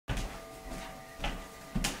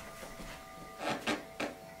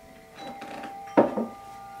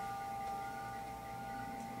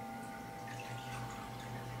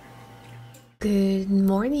Good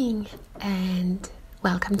morning and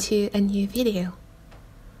welcome to a new video.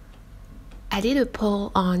 I did a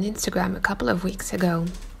poll on Instagram a couple of weeks ago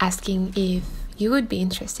asking if you would be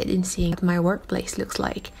interested in seeing what my workplace looks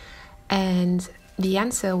like, and the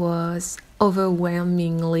answer was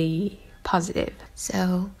overwhelmingly positive.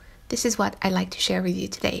 So this is what I'd like to share with you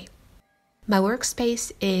today. My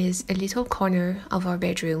workspace is a little corner of our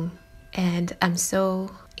bedroom, and I'm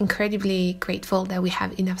so incredibly grateful that we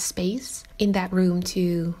have enough space in that room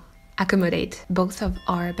to accommodate both of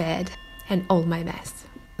our bed and all my mess.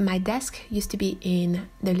 My desk used to be in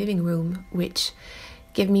the living room, which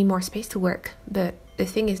gave me more space to work, but the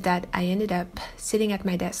thing is that I ended up sitting at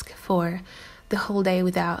my desk for the whole day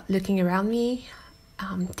without looking around me,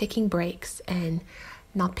 taking breaks and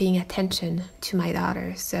not paying attention to my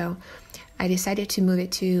daughter. So I decided to move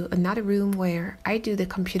it to another room where I do the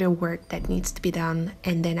computer work that needs to be done,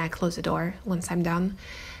 and then I close the door once I'm done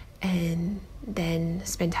and then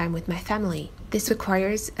spend time with my family. This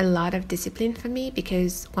requires a lot of discipline for me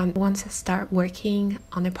because once I start working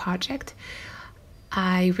on a project,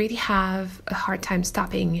 I really have a hard time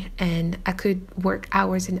stopping, and I could work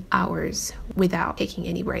hours and hours without taking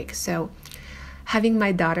any breaks. So having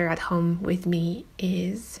my daughter at home with me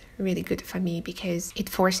is really good for me because it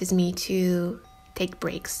forces me to take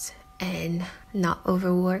breaks and not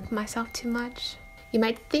overwork myself too much. You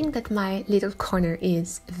might think that my little corner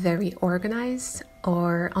is very organized,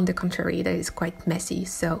 or on the contrary, that is quite messy.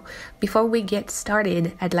 So before we get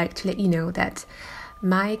started, I'd like to let you know that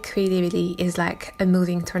my creativity is like a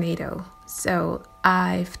moving tornado. So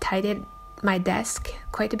I've tidied my desk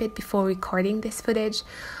quite a bit before recording this footage.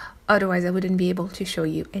 Otherwise, I wouldn't be able to show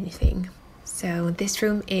you anything. So this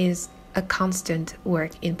room is a constant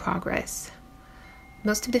work in progress.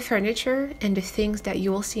 Most of the furniture and the things that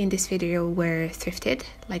you will see in this video were thrifted,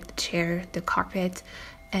 like the chair, the carpet,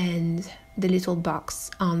 and the little box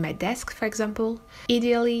on my desk, for example.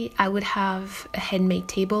 Ideally, I would have a handmade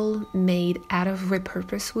table made out of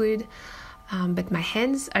repurposed wood, but my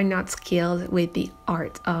hands are not skilled with the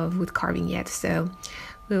art of wood carving yet, so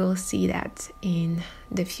we will see that in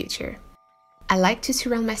the future. I like to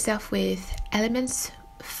surround myself with elements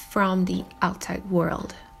from the outside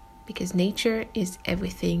world because nature is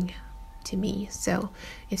everything to me. So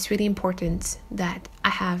it's really important that I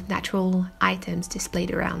have natural items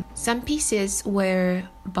displayed around. Some pieces were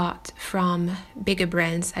bought from bigger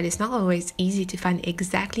brands, and it's not always easy to find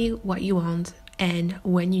exactly what you want and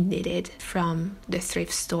when you need it from the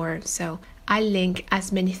thrift store. So I link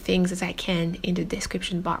as many things as I can in the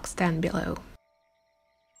description box down below.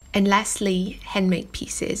 And lastly, handmade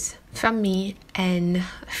pieces from me and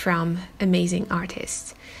from amazing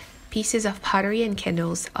artists. Pieces of pottery and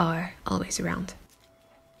candles are always around.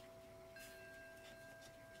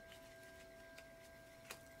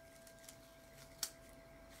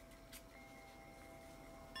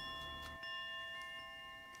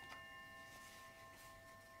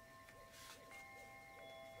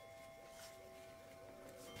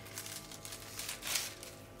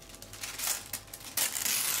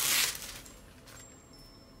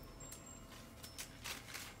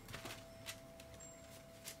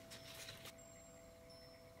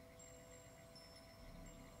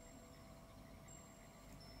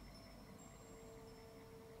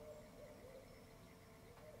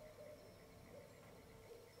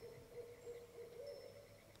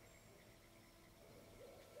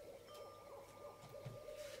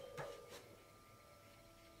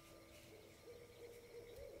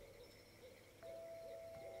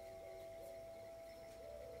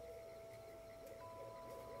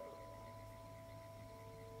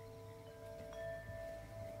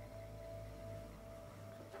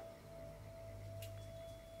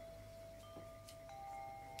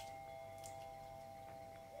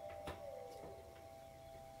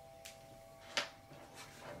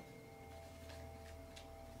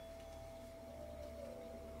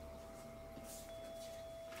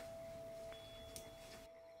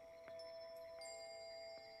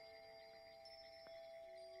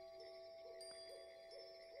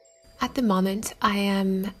 At the moment, I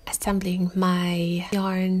am assembling my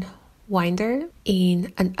yarn winder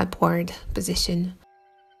in an upward position.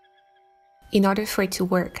 In order for it to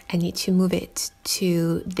work, I need to move it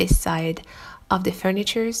to this side of the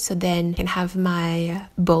furniture, so then I can have my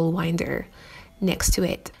bowl winder next to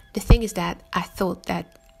it. The thing is that I thought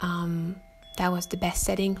that that was the best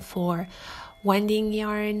setting for winding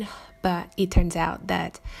yarn, but it turns out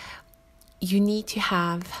that you need to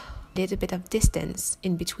have a little bit of distance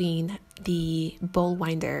in between the bowl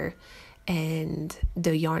winder and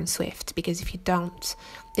the yarn swift, because if you don't,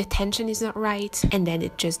 the tension is not right and then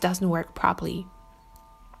it just doesn't work properly.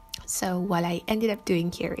 So what I ended up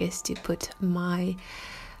doing here is to put my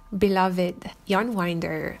beloved yarn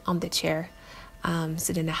winder on the chair.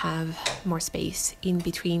 So then I have more space in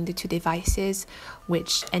between the two devices,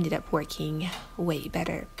 which ended up working way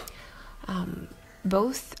better.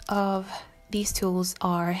 Both of these tools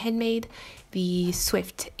are handmade. The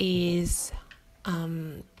Swift is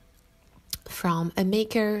from a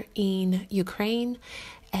maker in Ukraine,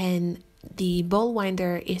 and the ball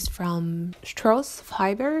winder is from Strauss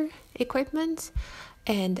Fiber equipment,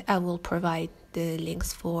 and I will provide the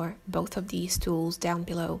links for both of these tools down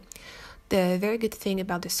below. The very good thing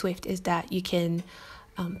about the Swift is that you can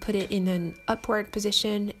put it in an upward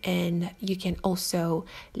position, and you can also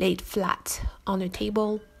lay it flat on a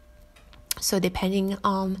table. So depending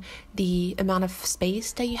on the amount of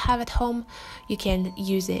space that you have at home, you can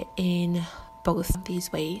use it in both of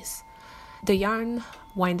these ways. The yarn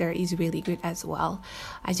winder is really good as well.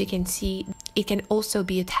 As you can see, it can also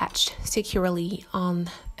be attached securely on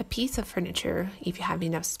a piece of furniture if you have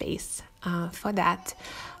enough space for that.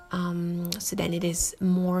 So then it is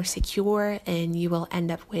more secure, and you will end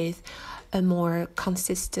up with a more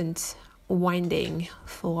consistent winding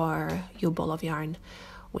for your ball of yarn,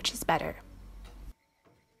 which is better.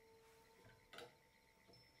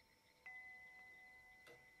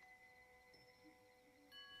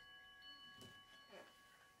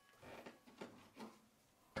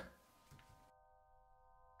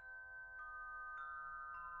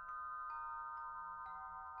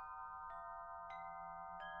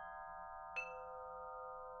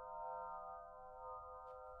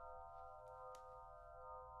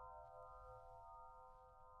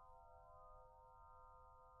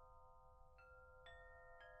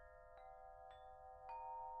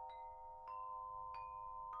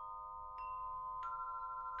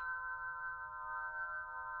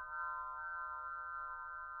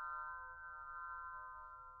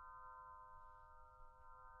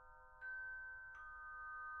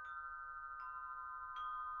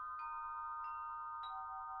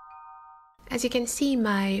 As you can see,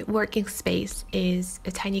 my working space is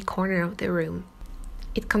a tiny corner of the room.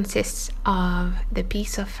 It consists of the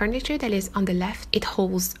piece of furniture that is on the left. It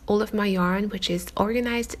holds all of my yarn, which is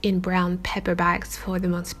organized in brown paper bags for the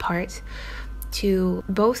most part, to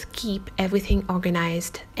both keep everything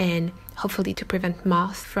organized and hopefully to prevent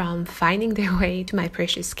moths from finding their way to my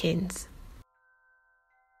precious skins.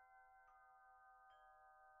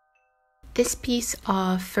 This piece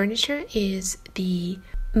of furniture is the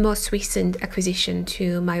most recent acquisition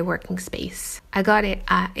to my working space. I got it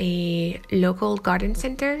at a local garden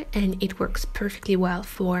center, and it works perfectly well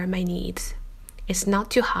for my needs. It's not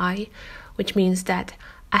too high, which means that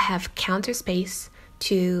I have counter space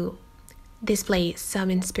to display some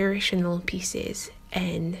inspirational pieces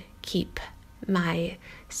and keep my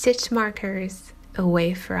stitch markers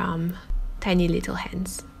away from tiny little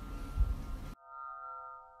hands.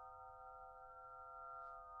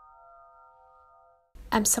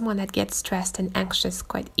 I'm someone that gets stressed and anxious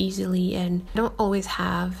quite easily, and I don't always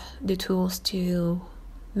have the tools to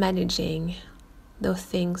managing those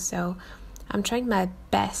things. So I'm trying my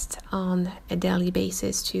best on a daily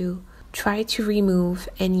basis to try to remove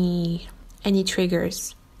any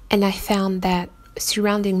triggers. And I found that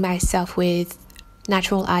surrounding myself with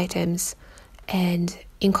natural items and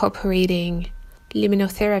incorporating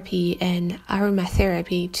liminotherapy and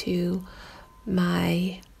aromatherapy to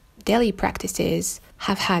my daily practices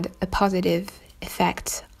have had a positive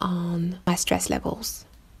effect on my stress levels.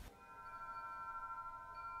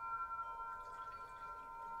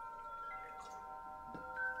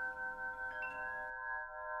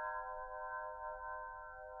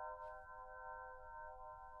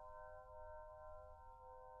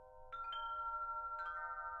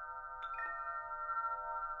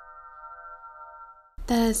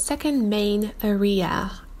 The second main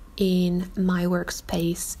area in my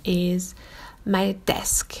workspace is my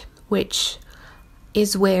desk, which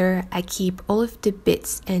is where I keep all of the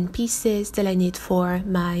bits and pieces that I need for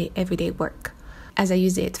my everyday work, as I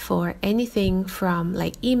use it for anything from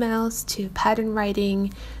like emails to pattern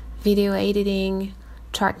writing, video editing,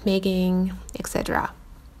 chart making, etc.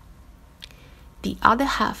 The other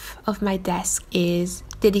half of my desk is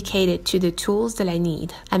dedicated to the tools that I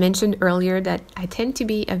need. I mentioned earlier that I tend to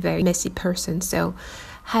be a very messy person, so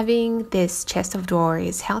having this chest of drawers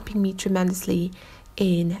is helping me tremendously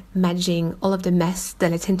in managing all of the mess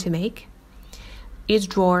that I tend to make. Each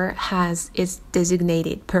drawer has its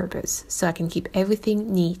designated purpose, so I can keep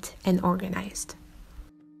everything neat and organized.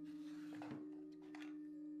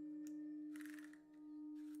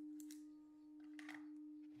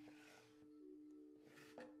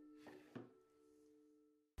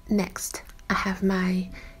 Next, I have my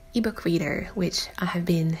ebook reader, which I have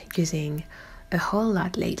been using a whole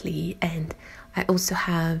lot lately, and I also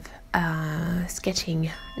have a sketching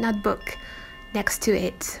notebook next to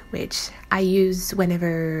it, which I use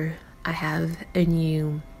whenever I have a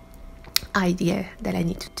new idea that I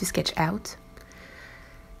need to sketch out.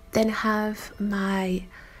 Then I have my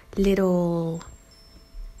little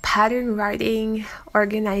pattern writing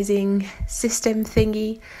organizing system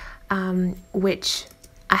thingy, which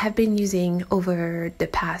I have been using over the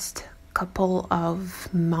past couple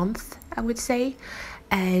of months, I would say,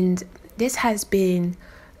 and this has been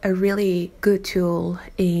a really good tool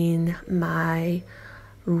in my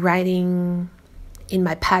writing, in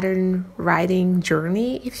my pattern writing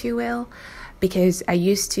journey, if you will, because I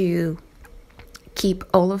used to keep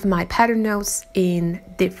all of my pattern notes in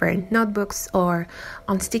different notebooks or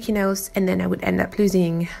on sticky notes, and then I would end up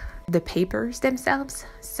losing the papers themselves.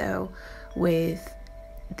 So with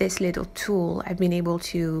this little tool, I've been able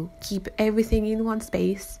to keep everything in one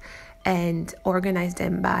space and organize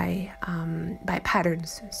them by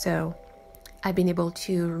patterns. So I've been able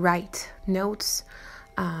to write notes,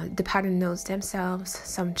 the pattern notes themselves,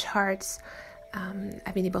 some charts.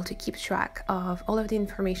 I've been able to keep track of all of the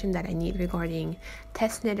information that I need regarding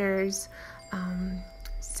test knitters.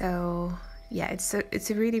 So yeah, it's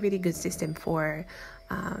a really, really good system for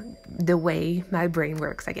the way my brain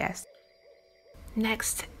works, I guess.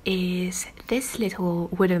 Next is this little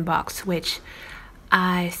wooden box, which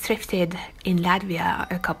I thrifted in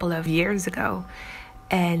Latvia a couple of years ago,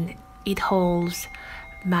 and it holds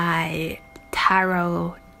my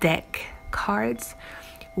tarot deck cards,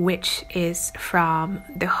 which is from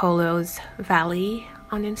the Hollows Valley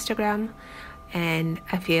on Instagram, and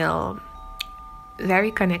I feel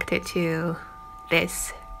very connected to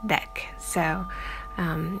this deck. So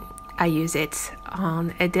I use it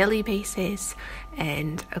on a daily basis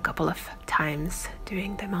and a couple of times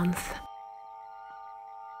during the month.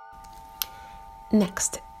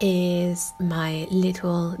 Next is my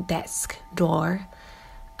little desk drawer,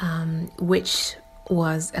 which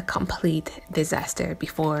was a complete disaster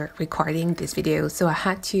before recording this video, so I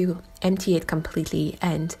had to empty it completely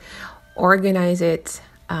and organize it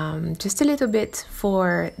just a little bit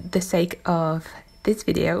for the sake of this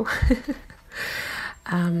video.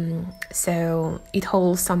 So it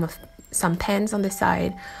holds some pens on the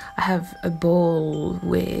side. I have a bowl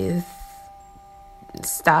with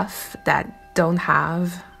stuff that don't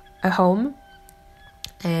have a home,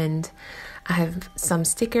 and I have some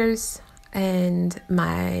stickers and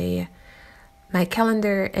my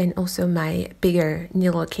calendar, and also my bigger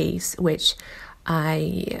needle case, which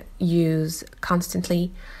I use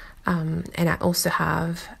constantly, and I also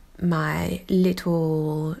have my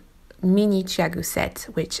little mini chiagu set,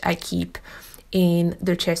 which I keep in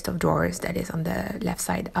the chest of drawers that is on the left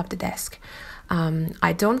side of the desk.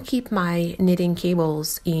 I don't keep my knitting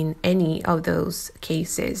cables in any of those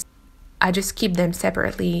cases. I just keep them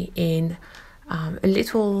separately in a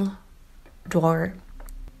little drawer.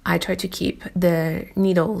 I try to keep the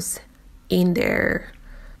needles in their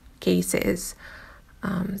cases,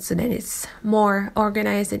 so then it's more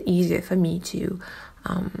organized and easier for me to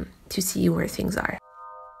see where things are.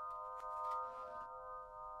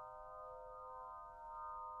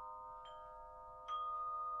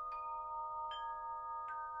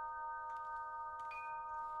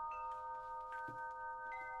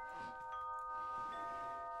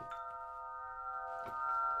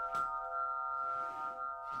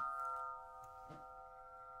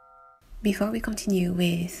 Before we continue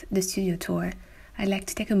with the studio tour, I'd like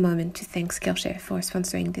to take a moment to thank Skillshare for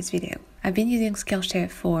sponsoring this video. I've been using Skillshare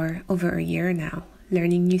for over a year now,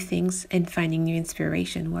 learning new things and finding new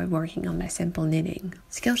inspiration while working on my simple knitting.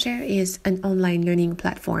 Skillshare is an online learning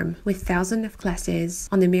platform with thousands of classes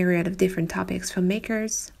on a myriad of different topics from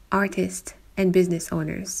makers, artists, and business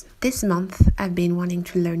owners. This month, I've been wanting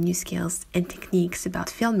to learn new skills and techniques about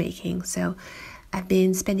filmmaking, so I've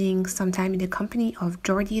been spending some time in the company of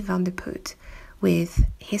Jordi van der Put with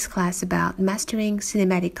his class about mastering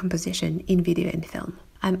cinematic composition in video and film.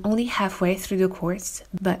 I'm only halfway through the course,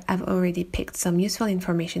 but I've already picked some useful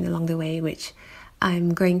information along the way, which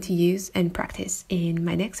I'm going to use and practice in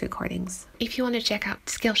my next recordings. If you want to check out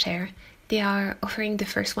Skillshare, they are offering the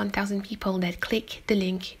first 1,000 people that click the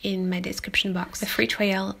link in my description box a free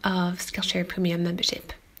trial of Skillshare Premium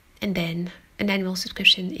membership. And then an annual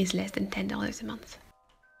subscription is less than $10 a month.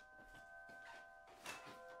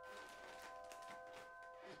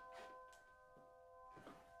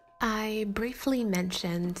 I briefly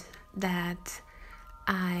mentioned that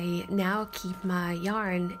I now keep my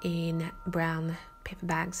yarn in brown paper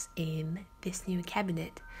bags in this new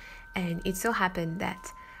cabinet, and it so happened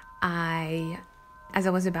that I as I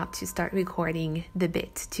was about to start recording the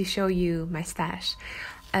bit to show you my stash,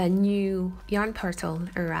 a new yarn parcel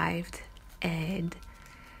arrived, and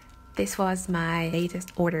this was my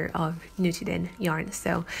latest order of Nutiden yarn.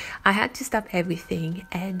 So I had to stop everything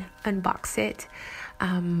and unbox it,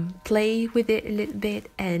 play with it a little bit,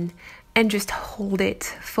 and just hold it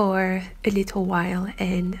for a little while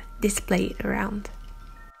and display it around.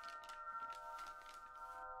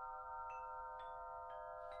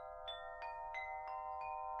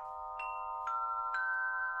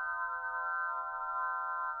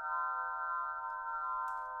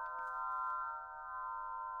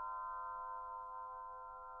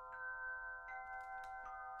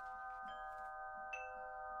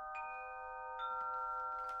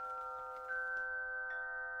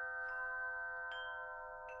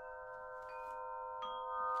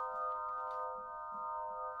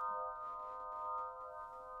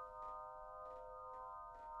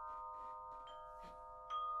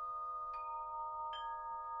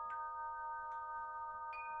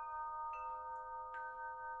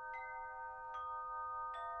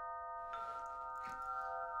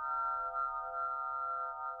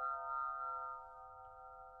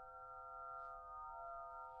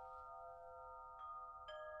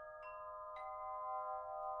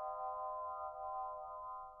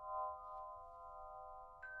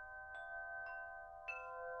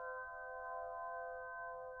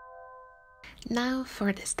 Now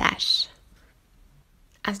for the stash.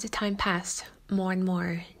 As the time passed, more and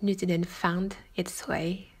more Nutiden found its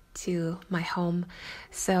way to my home,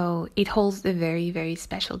 so it holds a very, very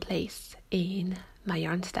special place in my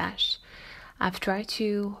yarn stash. I've tried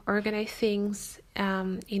to organize things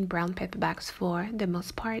in brown paper bags for the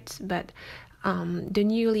most part, but the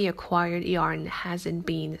newly acquired yarn hasn't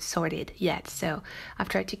been sorted yet, so I've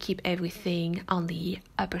tried to keep everything on the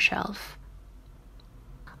upper shelf.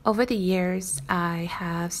 Over the years, I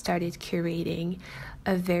have started curating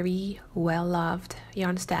a very well-loved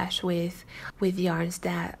yarn stash with yarns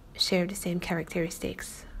that share the same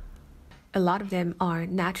characteristics. A lot of them are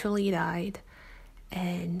naturally dyed,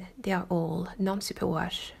 and they are all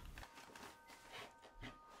non-superwash.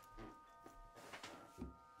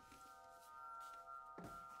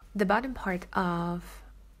 The bottom part of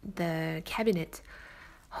the cabinet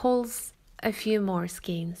holds a few more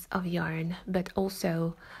skeins of yarn, but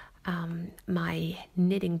also my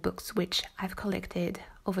knitting books, which I've collected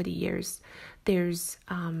over the years. There's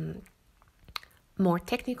more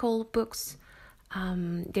technical books.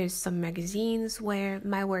 There's some magazines where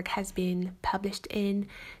my work has been published in.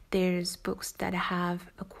 There's books that I have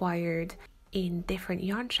acquired in different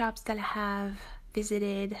yarn shops that I have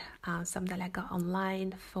visited, some that I got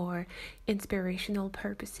online for inspirational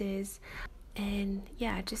purposes. And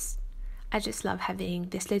yeah, I just love having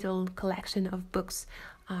this little collection of books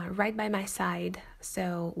right by my side.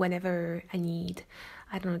 So whenever I need,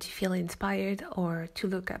 I don't know, to feel inspired or to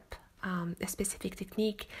look up a specific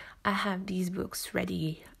technique, I have these books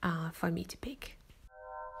ready for me to pick.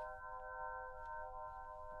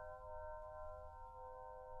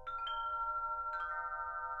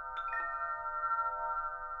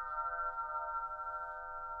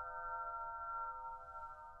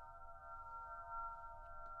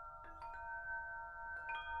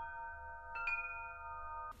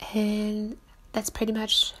 And that's pretty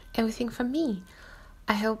much everything from me.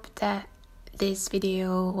 I hope that this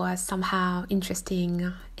video was somehow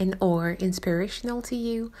interesting and or inspirational to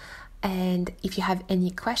you. And if you have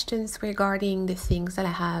any questions regarding the things that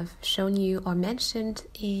I have shown you or mentioned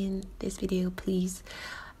in this video, please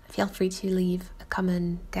feel free to leave a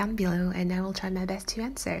comment down below and I will try my best to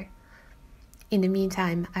answer. In the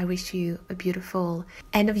meantime, I wish you a beautiful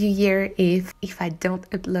end of year if I don't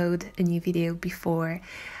upload a new video before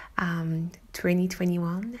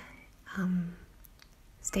 2021.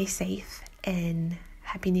 Stay safe and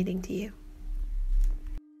happy knitting to you.